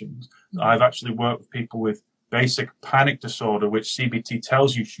 sessions. I've actually worked with people with basic panic disorder, which CBT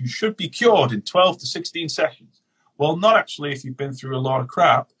tells you should be cured in 12 to 16 sessions. Well, not actually if you've been through a lot of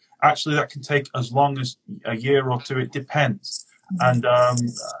crap. Actually, that can take as long as a year or two. It depends. And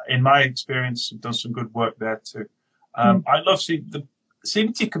in my experience, I've done some good work there too. I love the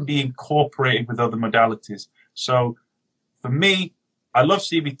CBT can be incorporated with other modalities. So for me, I love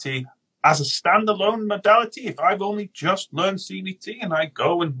CBT as a standalone modality. If I've only just learned CBT and I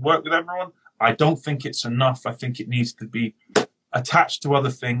go and work with everyone, I don't think it's enough. I think it needs to be attached to other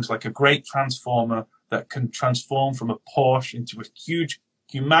things, like a great transformer that can transform from a Porsche into a huge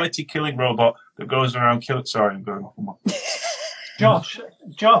humanity-killing robot that goes around killing. Sorry, I'm going off on one. Josh,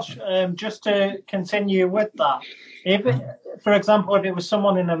 just to continue with that, for example, if it was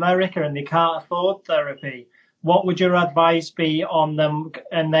someone in America and they can't afford therapy, what would your advice be on them?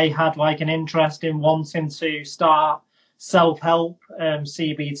 And they had an interest in wanting to start self-help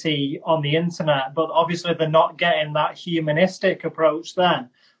CBT on the internet, but obviously they're not getting that humanistic approach then.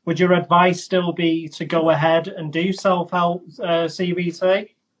 would your advice still be to go ahead and do self-help CBT?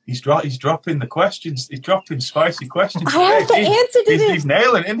 He's dropping the questions. He's dropping spicy questions. I have the answer to this. He's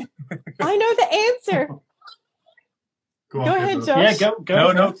nailing it. I know the answer. Go ahead, Kim. Josh. Yeah,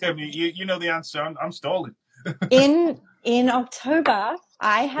 go. No, Kim, you know the answer. I'm stalling. In October,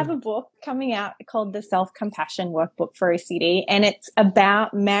 I have a book coming out called the Self-Compassion Workbook for OCD, and it's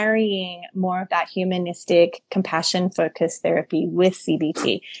about marrying more of that humanistic, compassion-focused therapy with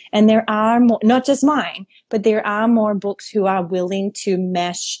CBT. And there are more, not just mine, but there are more books who are willing to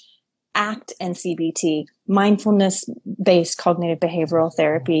mesh ACT and CBT, mindfulness-based cognitive behavioral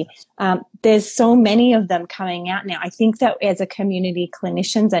therapy. There's so many of them coming out now. I think that as a community,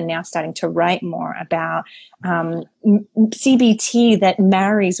 clinicians are now starting to write more about CBT that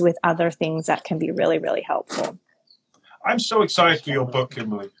marries with other things that can be really, really helpful. I'm so excited for your book,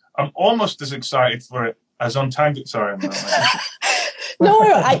 Kimberly. I'm almost as excited for it as Untangled. Sorry, I'm not. No,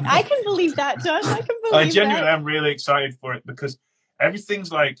 I can believe that, Josh. I can believe I genuinely that. am really excited for it because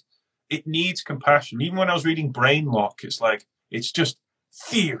everything's like, it needs compassion. Even when I was reading Brain Lock, it's like, it's just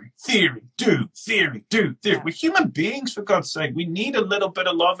theory, do. Yeah. We're human beings, for God's sake. We need a little bit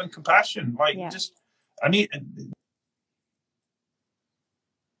of love and compassion. Like, Yeah. I need.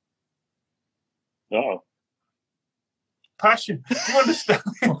 Oh, Passion. You understand?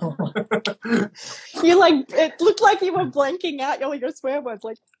 You it looked like you were blanking out all your swear words.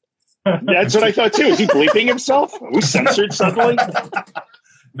 Like, that's what I thought too. Is he bleeping himself? Are we censored suddenly?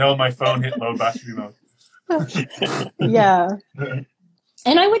 No, my phone hit low battery mode. yeah.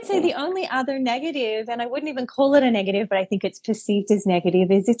 And I would say the only other negative, and I wouldn't even call it a negative, but I think it's perceived as negative,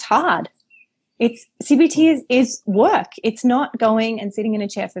 is it's hard. CBT is work. It's not going and sitting in a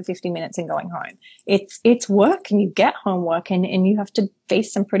chair for 50 minutes and going home. It's work, and you get homework, and you have to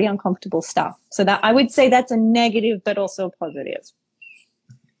face some pretty uncomfortable stuff. So that I would say that's a negative, but also a positive.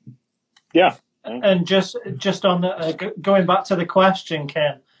 Yeah. And just on the going back to the question,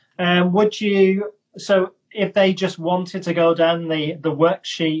 Ken, would you? So if they just wanted to go down the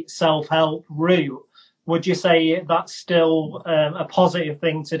worksheet self-help route, would you say that's still a positive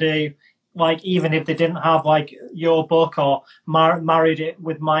thing to do? Like, even if they didn't have like your book or married it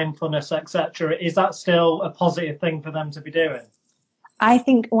with mindfulness, etc., is that still a positive thing for them to be doing? I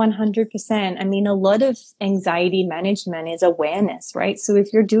think 100%. I mean, a lot of anxiety management is awareness, right? So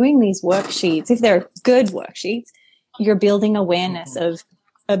if you're doing these worksheets, if they're good worksheets, you're building awareness of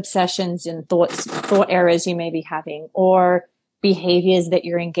obsessions and thought errors you may be having, or behaviors that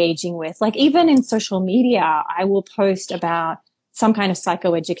you're engaging with. Like, even in social media, I will post about some kind of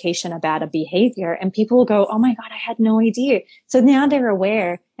psychoeducation about a behavior, and people will go, "Oh my God, I had no idea." So now they're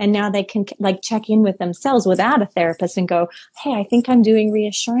aware, and now they can like check in with themselves without a therapist and go, "Hey, I think I'm doing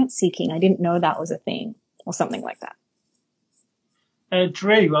reassurance seeking. I didn't know that was a thing," or something like that.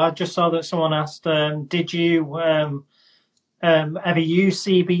 Drew, I just saw that someone asked, did you ever use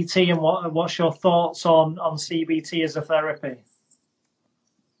CBT, and what's your thoughts on CBT as a therapy?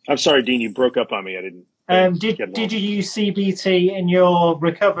 I'm sorry, Dean, you broke up on me. I didn't. Did you use CBT in your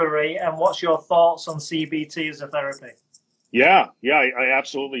recovery, and what's your thoughts on CBT as a therapy? Yeah, I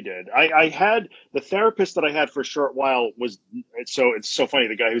absolutely did. I had the therapist that I had for a short while was it's so funny.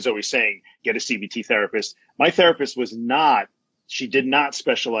 The guy who's always saying get a CBT therapist. My therapist she did not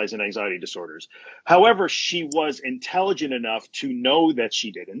specialize in anxiety disorders. However, she was intelligent enough to know that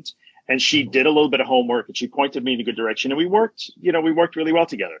she didn't, and she did a little bit of homework, and she pointed me in a good direction, and we worked really well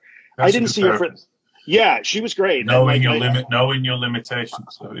together. I didn't see her for. Yeah, she was great. Knowing your limitations.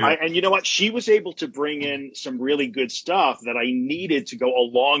 So, yeah. And you know what? She was able to bring in some really good stuff that I needed to go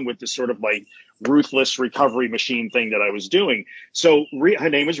along with this sort of like ruthless recovery machine thing that I was doing. So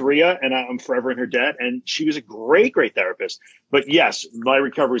her name is Ria, and I'm forever in her debt. And she was a great, great therapist. But yes, my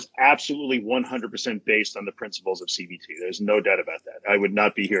recovery is absolutely 100% based on the principles of CBT. There's no doubt about that. I would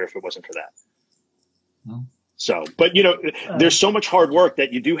not be here if it wasn't for that. No. So, but there's so much hard work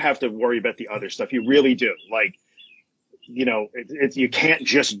that you do have to worry about the other stuff. You really do. Like, you can't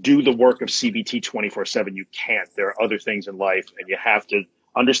just do the work of CBT 24/7. You can't. There are other things in life, and you have to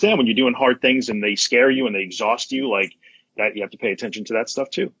understand when you're doing hard things and they scare you and they exhaust you, like that. You have to pay attention to that stuff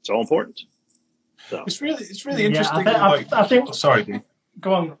too. It's all important. So it's really interesting. I think. Oh, sorry, Dean.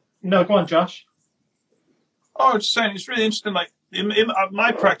 Go on. No, go on, Josh. Oh, I was just saying, it's really interesting. Like,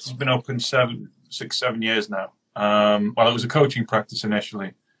 my practice has been open 6-7 years now. Well, it was a coaching practice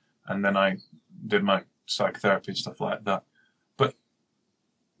initially, and then I did my psychotherapy and stuff like that. But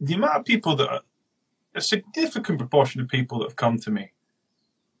the amount of people a significant proportion of people that have come to me,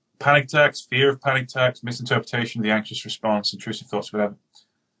 panic attacks, fear of panic attacks, misinterpretation of the anxious response, intrusive thoughts, whatever.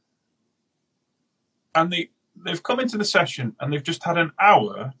 And they've come into the session and they've just had an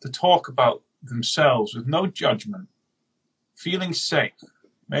hour to talk about themselves with no judgment, feeling safe,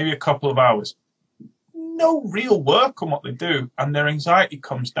 maybe a couple of hours, no real work on what they do, and their anxiety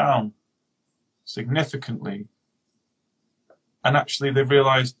comes down significantly. And actually they've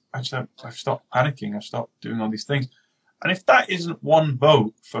realized, actually, I've stopped panicking, I've stopped doing all these things. And if that isn't one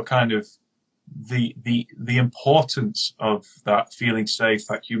vote for kind of the importance of that feeling safe,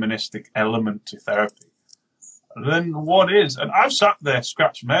 that humanistic element to therapy, then what is? And I've sat there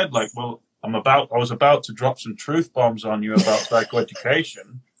scratching my head like, well, I was about to drop some truth bombs on you about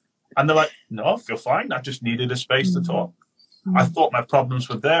psychoeducation. And they're like, no, I feel fine. I just needed a space to talk. I thought my problems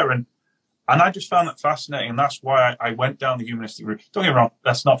were there. And I just found that fascinating. And that's why I went down the humanistic route. Don't get me wrong,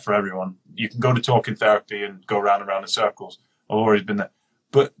 that's not for everyone. You can go to talking therapy and go round and round in circles. I've always been there.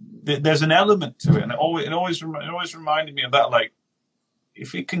 But there's an element to it. And it always reminded me of that, like,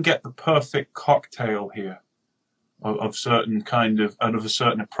 if we can get the perfect cocktail here of certain kind of, and of a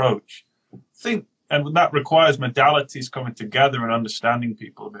certain approach, and that requires modalities coming together and understanding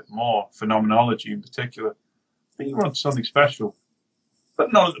people a bit more, phenomenology in particular. I think you're on something special.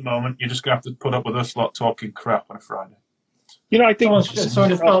 But not at the moment. You're just going to have to put up with us lot talking crap on a Friday. You know, I think...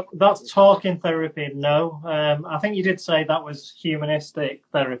 So that's talking therapy, no. I think you did say that was humanistic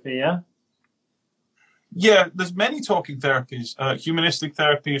therapy, yeah? Yeah, there's many talking therapies. Humanistic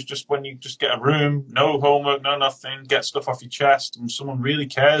therapy is just when you just get a room, no homework, no nothing, get stuff off your chest, and someone really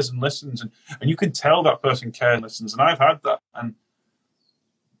cares and listens, and you can tell that person cares and listens. And I've had that, and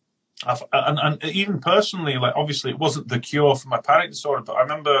even personally, like, obviously it wasn't the cure for my panic disorder, but I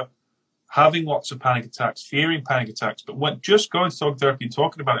remember having lots of panic attacks, fearing panic attacks, but when just going to talk therapy and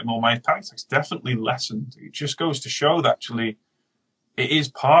talking about it more, my panic attacks definitely lessened. It just goes to show that actually it is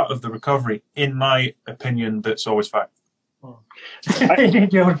part of the recovery, in my opinion. That's always fact. I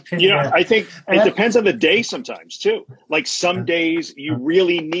think it depends on the day sometimes too. Like some days you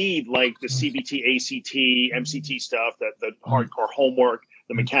really need like the CBT, ACT, MCT stuff, the hardcore homework,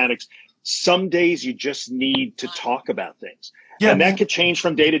 the mechanics. Some days you just need to talk about things. Yeah. And that could change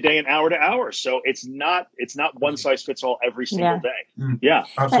from day to day and hour to hour. So it's not one size fits all every single day. Yeah.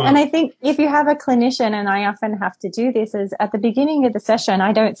 Absolutely. And I think if you have a clinician, and I often have to do this, is at the beginning of the session,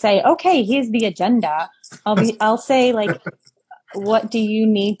 I don't say, okay, here's the agenda. I'll say, like, what do you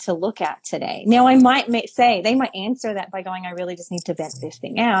need to look at today? Now, I might say, they might answer that by going, I really just need to vent this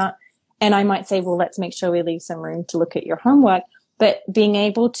thing out. And I might say, well, let's make sure we leave some room to look at your homework. But being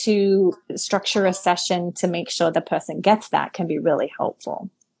able to structure a session to make sure the person gets that can be really helpful.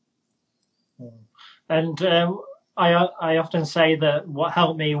 And I often say that what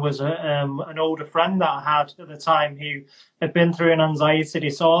helped me was an older friend that I had at the time who had been through an anxiety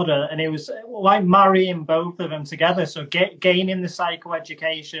disorder, and it was like marrying both of them together. So gaining the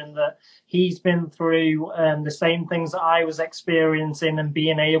psychoeducation that he's been through the same things that I was experiencing, and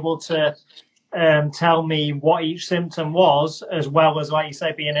being able to tell me what each symptom was, as well as, like you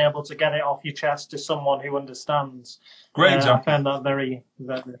say, being able to get it off your chest to someone who understands. Great example. I found that very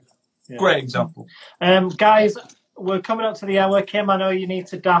great example. Guys, we're coming up to the hour. Kim, I know you need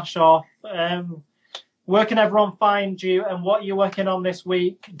to dash off. Where can everyone find you, and what are you working on this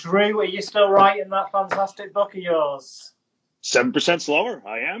week? Drew, are you still writing that fantastic book of yours? 7% slower.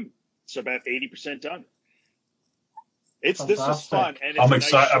 I am. It's about 80% done. This is fun, and I'm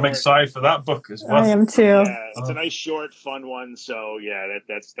excited. I'm excited for that book as well. I am too. Yeah, it's a nice, short, fun one. So yeah,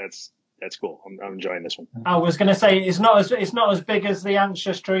 that's cool. I'm enjoying this one. I was going to say it's not as big as the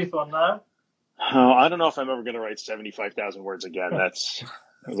Anxious Truth one, though. Oh, I don't know if I'm ever going to write 75,000 words again. That's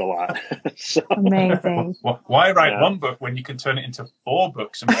a lot. So, amazing. Why write one book when you can turn it into 4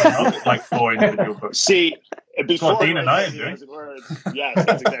 books and promote it like 4 individual books? See, before Dean and I are doing. Yes,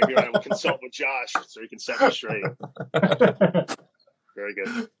 that's exactly right. I will consult with Josh so he can set me straight. Very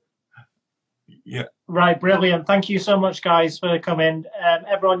good. Yeah. Right, brilliant. Thank you so much, guys, for coming.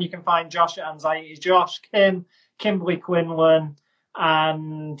 Everyone, you can find Josh at Anxiety. Josh, Kim, Kimberly Quinlan,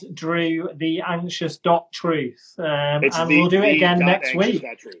 and Drew, the Anxious Truth. And we'll do it again next week.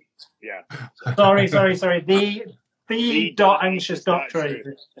 Yeah. Sorry. The Anxious Truth.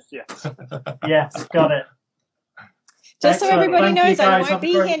 Yes. Yes, got it. Just so everybody knows, I guys. won't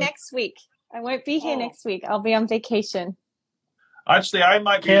be here next week. Next week. I'll be on vacation. Actually, I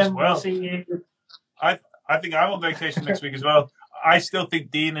might be Kim, as well. We'll see you. I think I'm on vacation next week as well. I still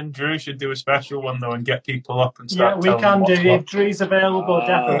think Dean and Drew should do a special one, though, and get people up and start. Yeah, we can do. If Drew's available,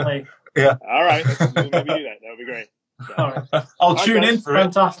 definitely. Yeah. All right. Maybe do that. That would be great. So. All right. I'll tune in for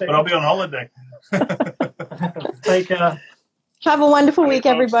Fantastic. it, but I'll be on holiday. Take care. Have a wonderful week,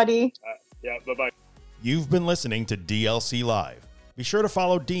 everybody. Yeah, bye-bye. You've been listening to DLC Live. Be sure to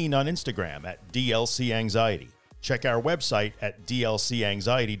follow Dean on Instagram at DLC Anxiety. Check our website at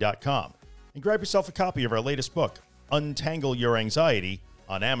dlcanxiety.com and grab yourself a copy of our latest book, Untangle Your Anxiety,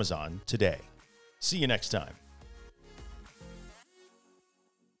 on Amazon today. See you next time.